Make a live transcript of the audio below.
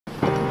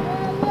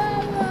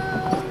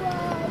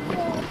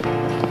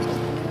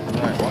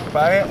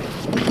Buy it.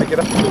 Pick it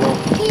up.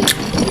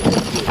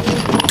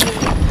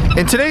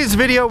 In today's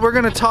video, we're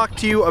going to talk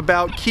to you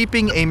about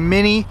keeping a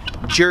mini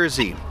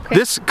Jersey. Okay.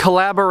 This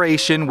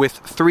collaboration with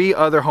 3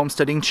 other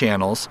homesteading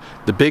channels,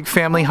 the Big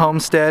Family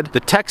Homestead, the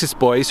Texas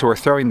Boys who are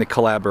throwing the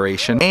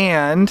collaboration,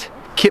 and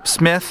Kip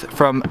Smith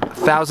from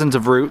Thousands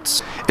of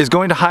Roots, is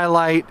going to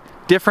highlight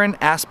different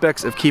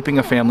aspects of keeping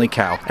a family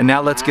cow. And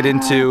now let's get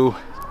into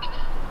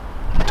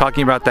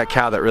talking about that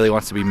cow that really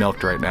wants to be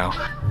milked right now.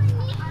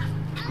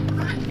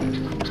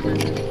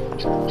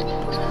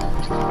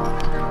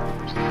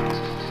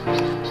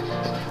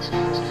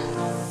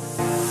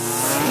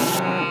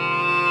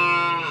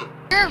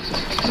 We're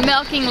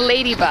milking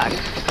Ladybug.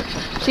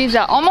 She's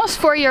an almost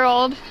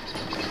 4-year-old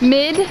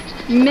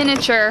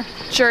miniature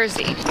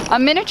Jersey. A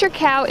miniature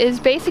cow is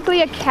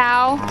basically a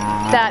cow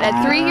that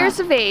at 3 years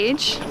of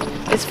age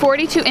is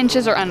 42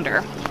 inches or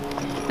under.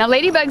 Now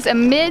Ladybug's a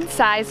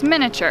mid-sized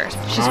miniature.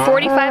 She's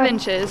 45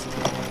 inches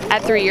at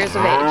 3 years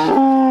of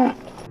age.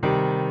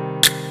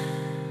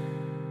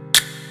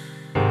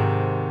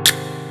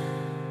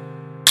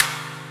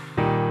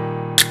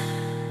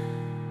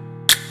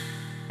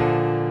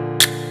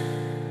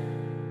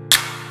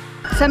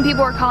 Some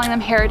people are calling them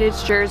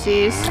heritage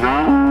jerseys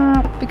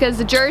because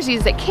the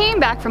jerseys that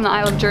came back from the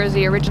Isle of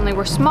Jersey originally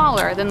were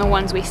smaller than the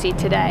ones we see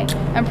today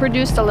and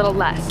produced a little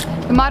less.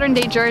 The modern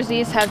day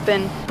jerseys have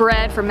been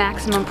bred for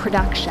maximum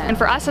production. And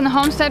for us in the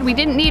homestead, we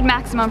didn't need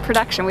maximum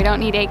production. We don't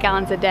need 8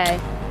 gallons a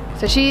day.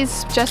 So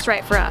she's just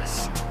right for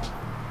us.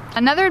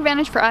 Another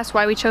advantage for us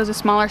why we chose a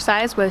smaller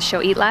size was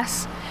she'll eat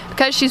less.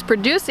 Because she's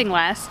producing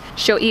less,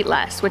 she'll eat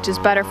less, which is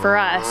better for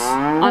us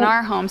on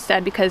our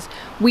homestead because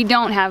we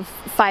don't have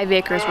 5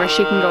 acres where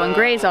she can go and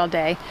graze all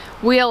day.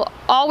 We'll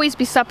always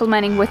be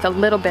supplementing with a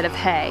little bit of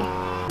hay.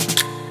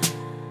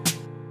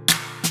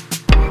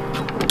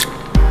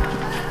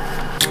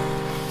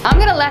 I'm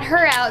gonna let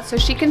her out so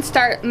she can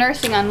start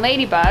nursing on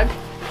Ladybug,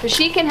 so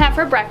she can have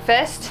her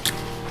breakfast,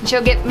 and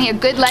she'll get me a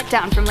good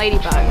letdown from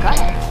Ladybug. Go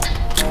ahead.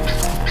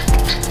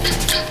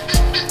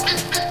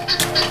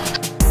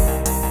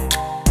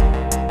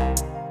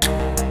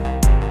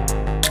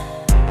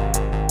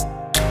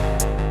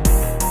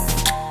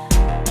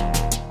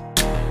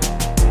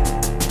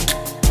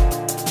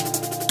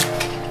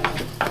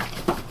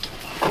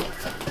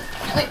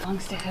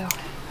 Belongs to who?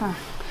 Huh.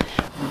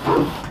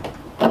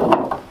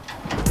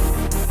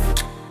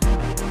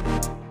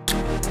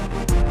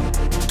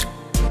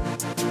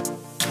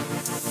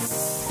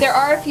 There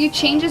are a few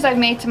changes I've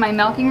made to my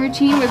milking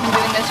routine. We've been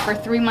doing this for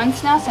 3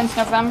 months now, since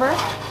November.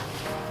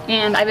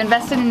 And I've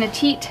invested in a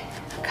teat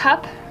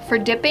cup for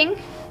dipping.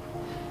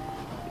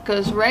 It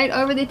goes right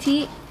over the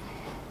teat.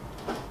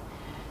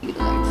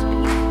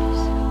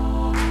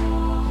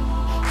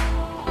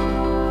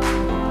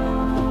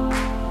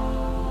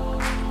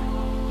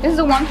 This is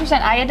a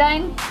 1%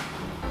 iodine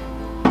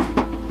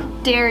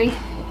dairy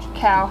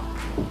cow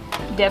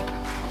dip.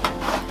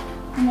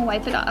 I'm gonna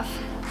wipe it off.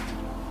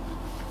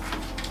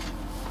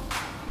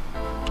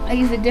 I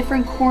use a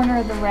different corner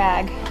of the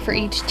rag for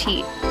each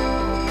teat.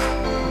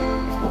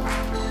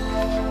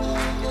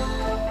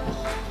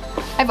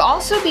 I've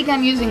also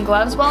begun using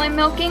gloves while I'm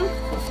milking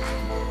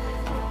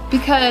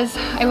because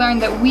I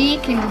learned that we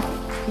can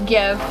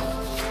give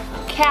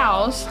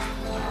cows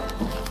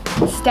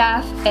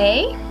staph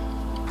A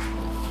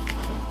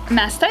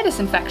mastitis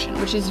infection,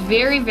 which is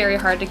very, very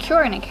hard to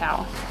cure in a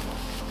cow.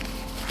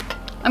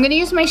 I'm gonna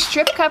use my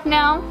strip cup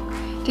now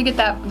to get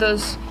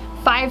those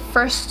 5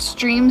 first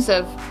streams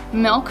of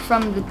milk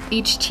from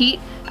each teat.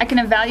 I can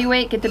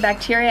evaluate, get the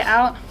bacteria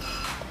out,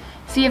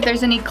 see if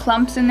there's any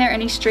clumps in there,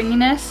 any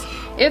stringiness.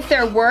 If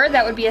there were,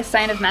 that would be a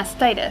sign of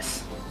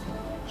mastitis.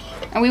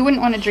 And we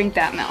wouldn't want to drink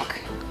that milk.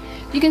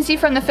 You can see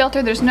from the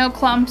filter there's no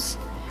clumps,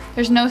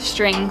 there's no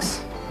strings.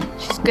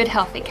 She's a good,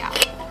 healthy cow.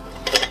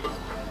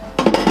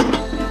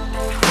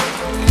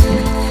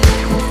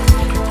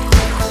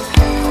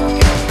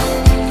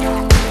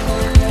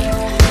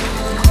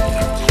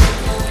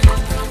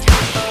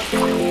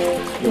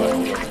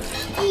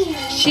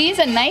 She's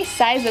a nice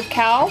size of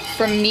cow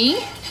for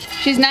me.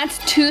 She's not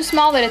too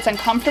small that it's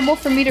uncomfortable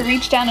for me to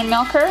reach down and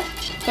milk her.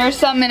 There are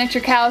some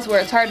miniature cows where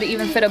it's hard to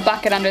even fit a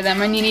bucket under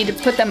them and you need to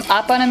put them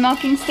up on a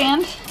milking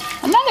stand.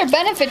 Another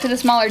benefit to the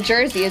smaller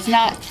Jersey is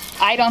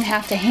I don't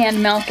have to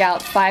hand milk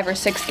out 5 or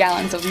 6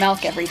 gallons of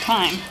milk every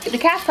time. The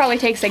calf probably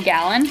takes a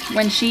gallon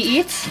when she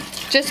eats.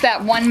 Just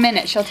that 1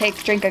 minute she'll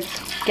drink a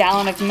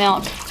gallon of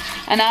milk.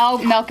 And I'll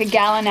milk a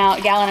gallon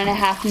out, gallon and a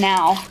half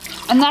now.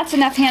 And that's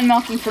enough hand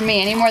milking for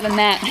me. Any more than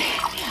that,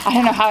 I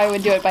don't know how I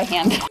would do it by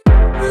hand.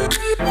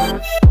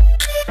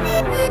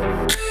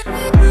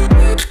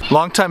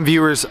 Longtime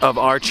viewers of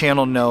our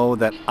channel know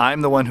that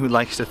I'm the one who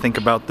likes to think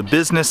about the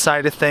business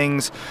side of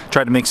things,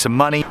 try to make some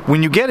money.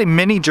 When you get a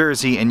mini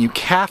Jersey and you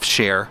calf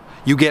share,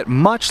 you get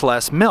much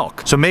less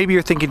milk. So maybe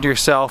you're thinking to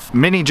yourself,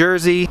 mini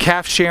Jersey,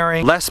 calf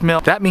sharing, less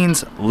milk, that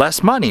means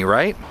less money,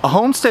 right? A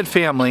homestead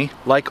family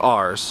like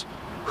ours,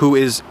 who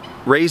is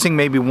raising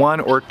maybe 1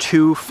 or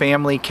 2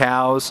 family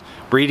cows,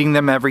 breeding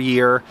them every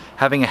year,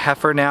 having a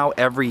heifer now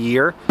every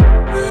year,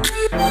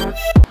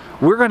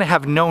 we're going to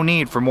have no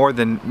need for more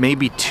than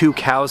maybe 2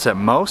 cows at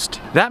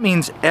most. That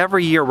means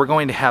every year we're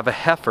going to have a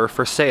heifer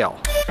for sale.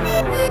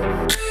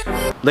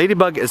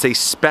 Ladybug is a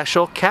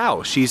special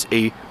cow. She's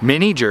a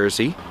mini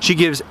Jersey. She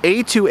gives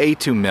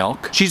A2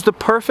 milk. She's the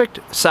perfect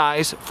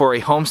size for a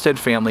Homestead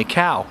family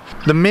cow.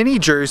 The mini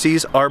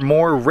Jerseys are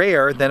more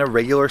rare than a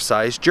regular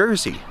sized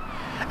Jersey.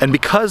 And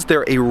because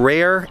they're a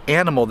rare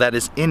animal that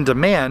is in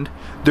demand,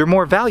 they're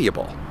more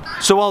valuable.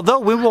 So although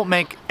we won't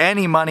make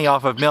any money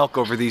off of milk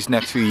over these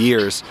next few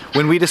years,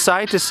 when we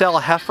decide to sell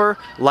a heifer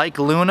like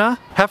Luna,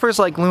 heifers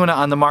like Luna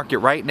on the market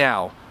right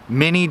now,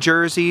 mini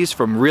Jerseys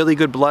from really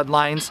good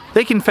bloodlines,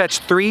 they can fetch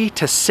 $3,000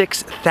 to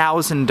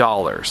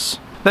 $6,000.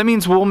 That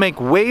means we'll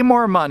make way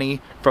more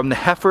money from the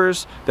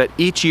heifers that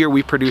each year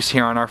we produce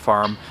here on our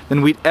farm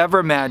than we'd ever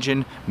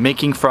imagine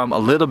making from a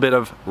little bit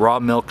of raw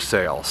milk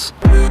sales.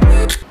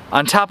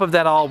 On top of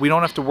that all, we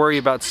don't have to worry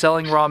about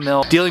selling raw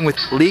milk, dealing with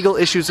legal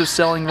issues of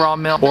selling raw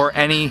milk, or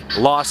any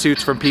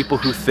lawsuits from people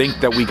who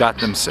think that we got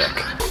them sick.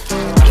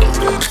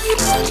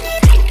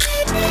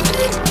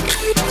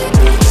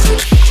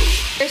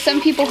 There's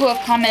some people who have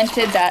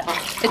commented that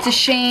it's a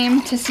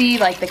shame to see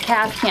like the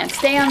calf can't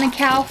stay on the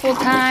cow full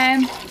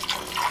time,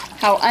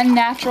 how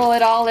unnatural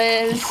it all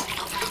is.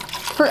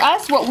 For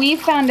us, what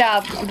we've found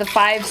out the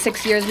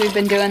 5-6 years we've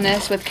been doing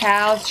this with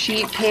cows,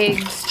 sheep,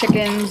 pigs,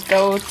 chickens,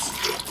 goats,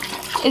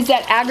 is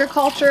that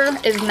agriculture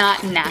is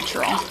not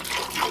natural.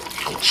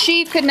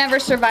 She could never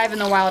survive in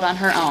the wild on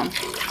her own,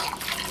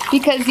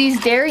 because these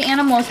dairy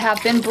animals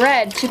have been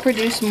bred to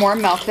produce more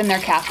milk than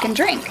their calf can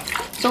drink.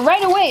 So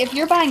right away, if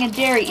you're buying a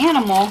dairy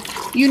animal,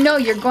 you know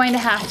you're going to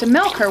have to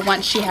milk her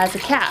once she has a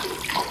calf,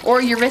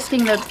 or you're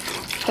risking the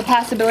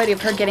possibility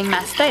of her getting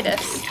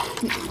mastitis.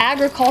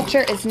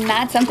 Agriculture is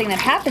not something that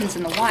happens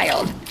in the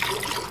wild.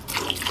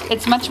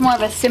 It's much more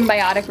of a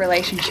symbiotic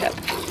relationship.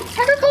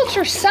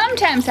 Agriculture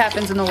sometimes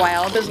happens in the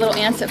wild. Those little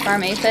ants that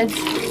farm aphids.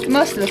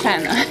 Most of the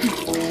time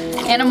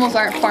though. Animals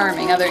aren't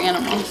farming other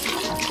animals.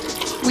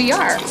 We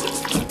are.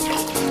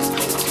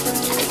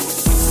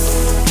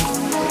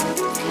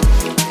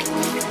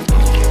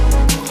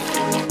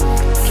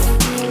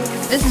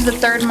 This is the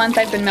 3rd month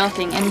I've been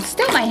milking, and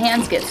still my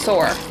hands get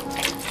sore.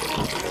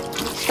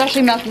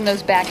 Especially milking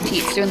those back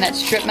teats, doing that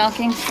strip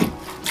milking.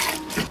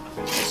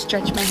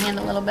 Stretch my hand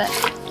a little bit.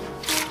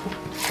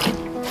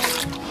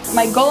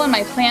 My goal and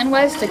my plan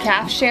was to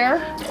calf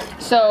share,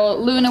 so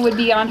Luna would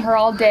be on her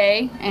all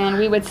day and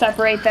we would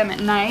separate them at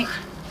night,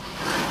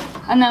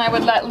 and then I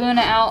would let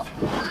Luna out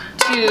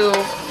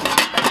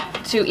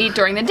to eat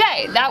during the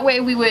day. That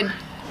way we would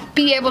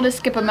be able to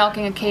skip a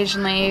milking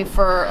occasionally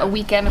for a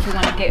weekend if we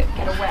want to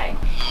get away.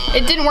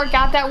 It didn't work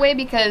out that way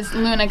because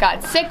Luna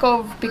got sick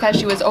because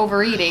she was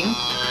overeating,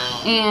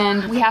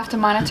 and we have to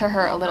monitor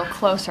her a little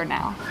closer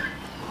now.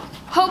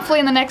 Hopefully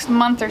in the next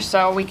month or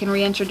so we can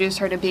reintroduce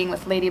her to being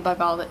with Ladybug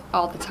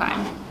all the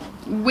time.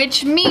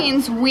 Which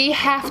means we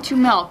have to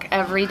milk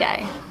every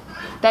day.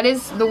 That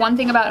is the one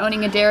thing about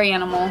owning a dairy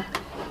animal.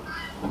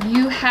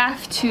 You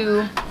have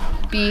to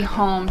be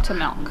home to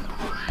milk.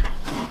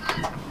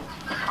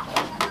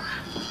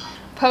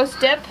 Post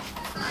dip.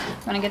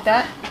 Want to get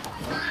that?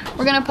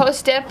 We're going to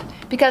post dip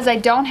because I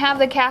don't have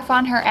the calf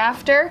on her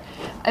after.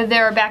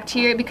 There are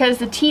bacteria, because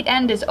the teat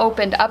end is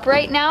opened up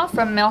right now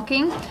from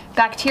milking,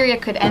 bacteria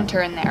could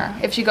enter in there.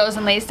 If she goes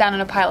and lays down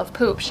in a pile of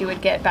poop, she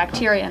would get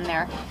bacteria in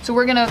there. So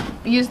we're gonna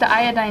use the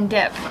iodine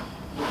dip.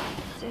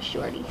 It's a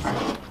shorty.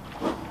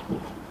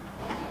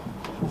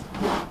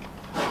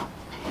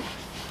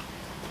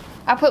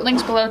 I'll put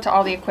links below to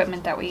all the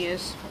equipment that we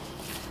use.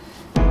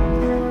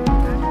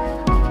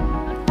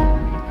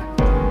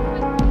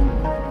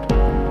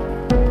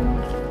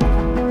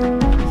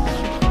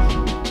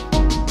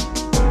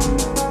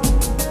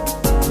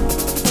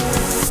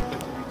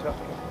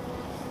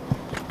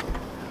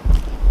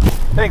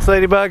 Thanks,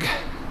 Ladybug,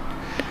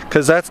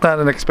 because that's not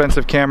an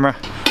expensive camera.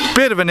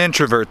 Bit of an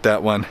introvert,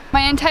 that one.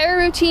 My entire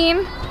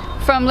routine,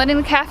 from letting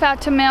the calf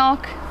out to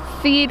milk,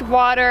 feed,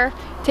 water,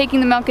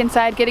 taking the milk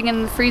inside, getting it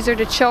in the freezer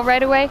to chill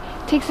right away,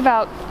 takes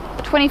about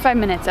 25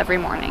 minutes every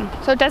morning,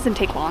 so it doesn't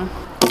take long.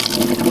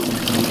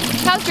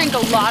 Cows drink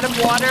a lot of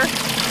water,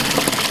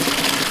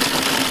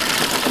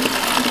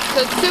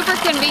 so it's super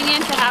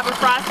convenient to have a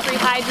frost-free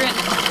hydrant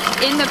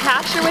in the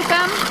pasture with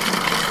them.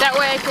 That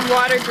way I can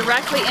water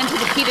directly into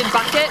the heated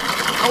bucket,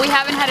 and we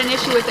haven't had an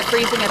issue with it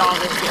freezing at all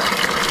this year.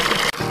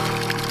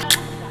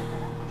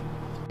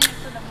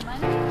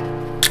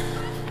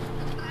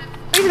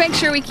 Please make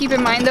sure we keep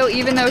in mind though,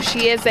 even though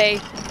she is a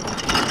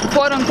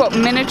quote-unquote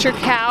miniature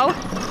cow,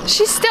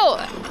 she's still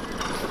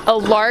a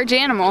large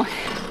animal.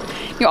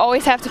 You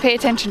always have to pay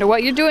attention to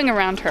what you're doing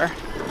around her.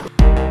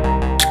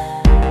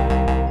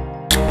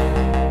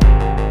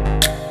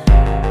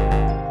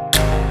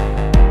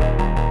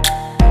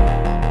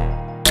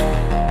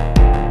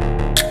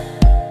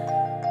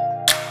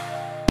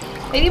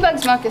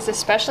 Ladybug's milk is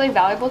especially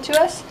valuable to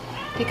us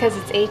because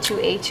it's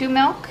A2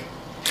 milk.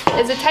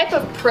 It's a type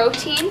of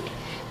protein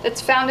that's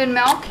found in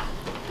milk.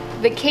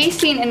 The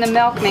casein in the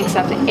milk makes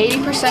up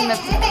 80% of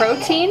the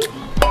protein,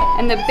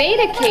 and the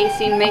beta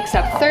casein makes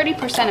up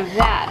 30% of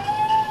that.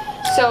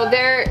 So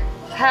there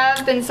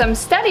have been some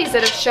studies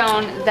that have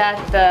shown that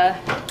the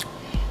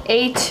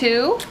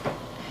A2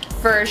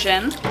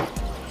 version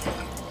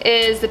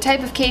is the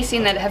type of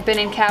casing that have been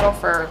in cattle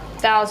for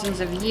thousands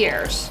of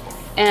years,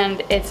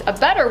 and it's a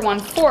better one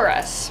for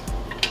us.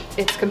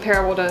 It's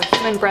comparable to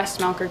human breast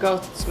milk or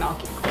goat's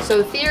milk. So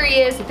the theory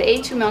is that the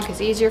A2 milk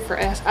is easier for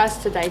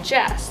us to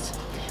digest.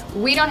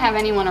 We don't have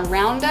anyone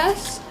around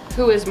us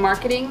who is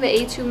marketing the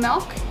A2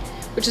 milk,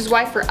 which is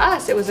why for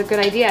us it was a good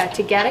idea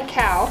to get a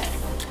cow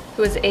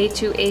who is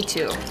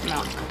A2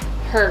 milk.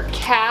 Her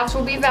calves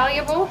will be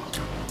valuable,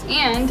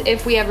 and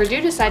if we ever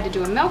do decide to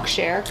do a milk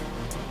share,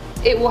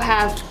 it will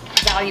have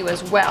value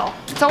as well.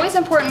 It's always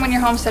important when you're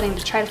homesteading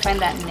to try to find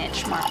that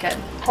niche market.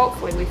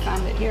 Hopefully we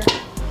found it here.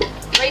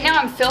 Right now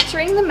I'm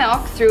filtering the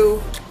milk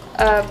through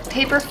a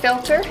paper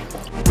filter.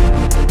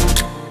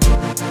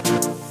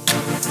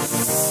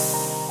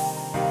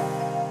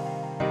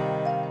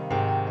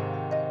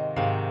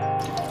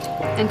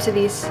 Into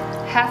these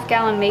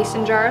half-gallon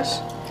mason jars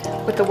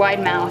with the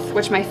wide mouth,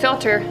 which my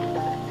filter,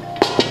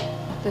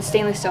 the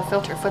stainless steel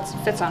filter,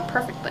 fits on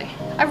perfectly.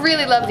 I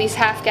really love these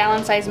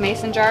half-gallon size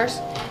mason jars.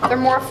 They're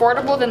more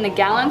affordable than the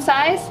gallon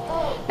size.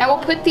 Now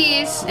we'll put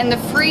these in the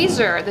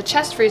freezer, the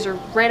chest freezer,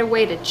 right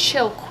away to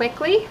chill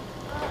quickly.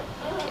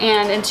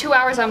 And in 2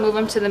 hours I'll move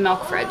them to the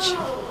milk fridge.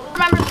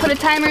 Remember to put a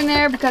timer in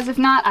there, because if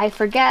not, I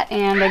forget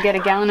and I get a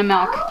gallon of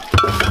milk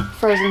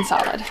frozen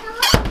solid.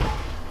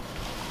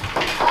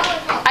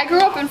 I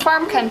grew up in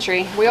farm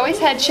country. We always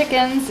had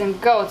chickens and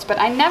goats, but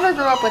I never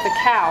grew up with a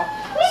cow.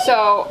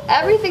 So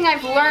everything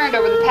I've learned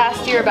over the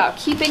past year about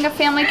keeping a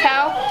family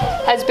cow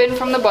has been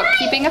from the book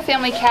Keeping a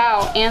Family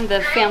Cow and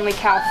the Family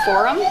Cow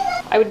Forum.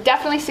 I would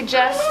definitely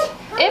suggest,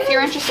 if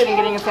you're interested in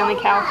getting a family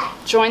cow,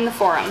 join the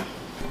forum.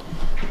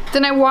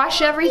 Then I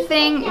wash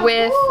everything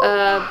with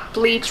a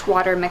bleach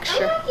water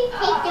mixture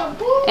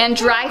and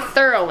dry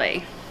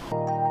thoroughly.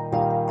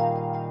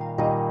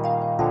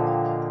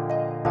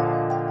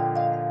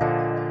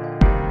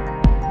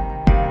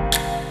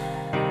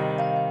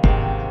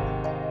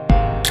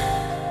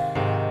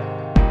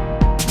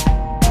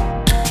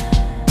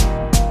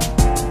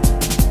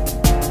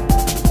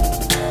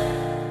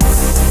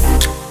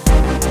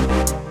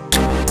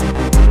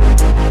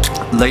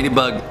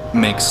 Ladybug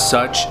makes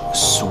such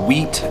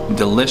sweet,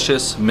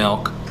 delicious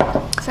milk.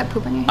 Is that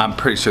poop on your hand? I'm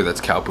pretty sure that's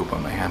cow poop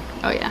on my hand.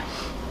 Oh yeah.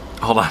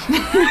 Hold on.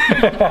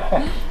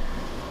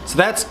 So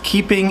that's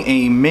keeping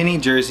a mini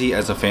Jersey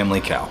as a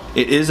family cow.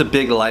 It is a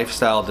big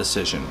lifestyle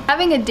decision.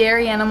 Having a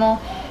dairy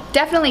animal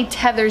definitely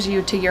tethers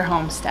you to your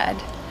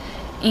homestead.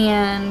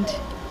 And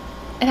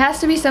it has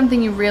to be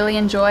something you really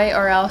enjoy,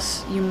 or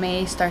else you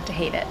may start to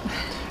hate it.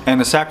 And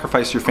a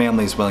sacrifice your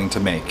family is willing to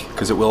make,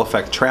 because it will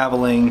affect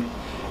traveling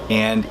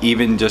and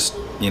even just,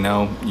 you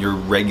know, your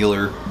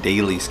regular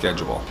daily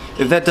schedule.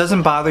 If that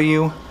doesn't bother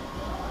you,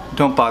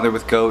 don't bother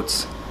with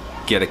goats,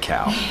 get a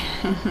cow.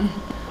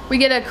 We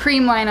get a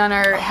cream line on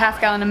our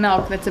half-gallon of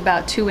milk that's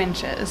about 2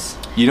 inches.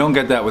 You don't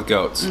get that with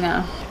goats.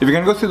 No. If you're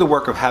gonna go through the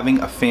work of having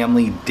a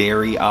family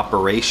dairy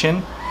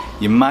operation,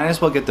 you might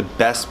as well get the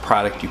best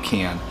product you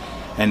can.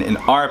 And in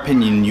our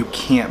opinion, you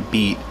can't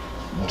beat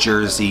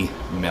Jersey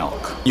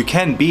milk. You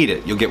can beat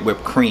it, you'll get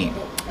whipped cream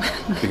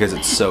because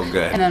it's so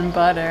good. And then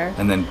butter.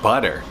 And then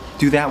butter.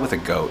 Do that with a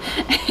goat.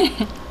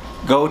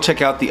 Go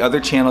check out the other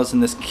channels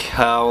in this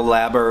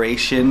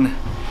COW-Laboration,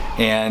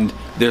 and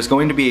there's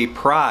going to be a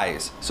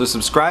prize. So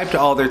subscribe to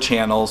all their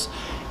channels.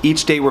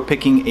 Each day we're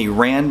picking a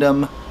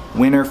random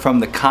winner from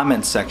the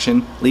comments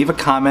section. Leave a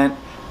comment.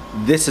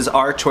 This is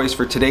our choice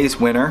for today's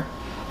winner.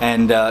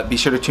 And be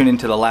sure to tune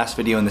into the last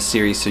video in the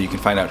series so you can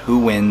find out who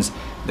wins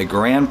the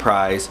grand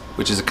prize,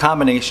 which is a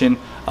combination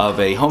of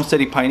a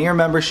Homesteady Pioneer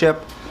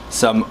membership,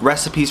 some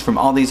recipes from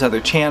all these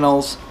other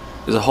channels.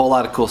 There's a whole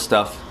lot of cool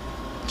stuff.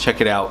 Check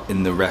it out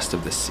in the rest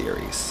of the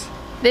series.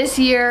 This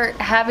year,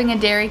 having a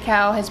dairy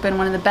cow has been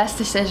one of the best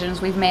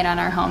decisions we've made on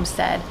our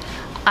homestead.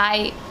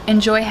 I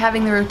enjoy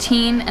having the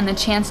routine and the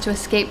chance to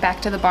escape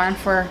back to the barn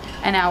for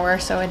an hour or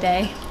so a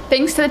day.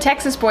 Thanks to the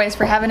Texas Boys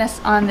for having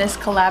us on this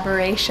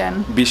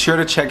collaboration. Be sure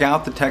to check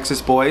out the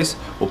Texas Boys.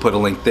 We'll put a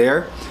link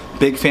there.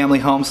 Big Family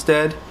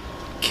Homestead,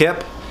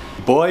 Kip.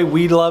 Boy,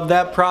 we love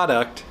that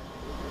product.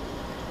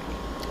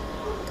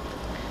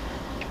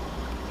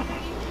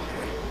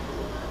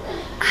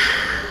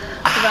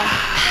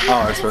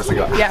 Oh, I'm supposed to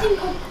go. Yeah.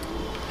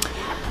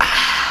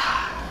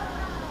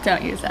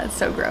 Don't use that, it's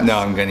so gross. No,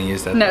 I'm gonna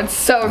use that. No, it's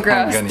so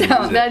gross. I'm gonna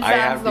Don't. use it. That I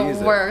have sounds to use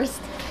the it.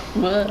 worst.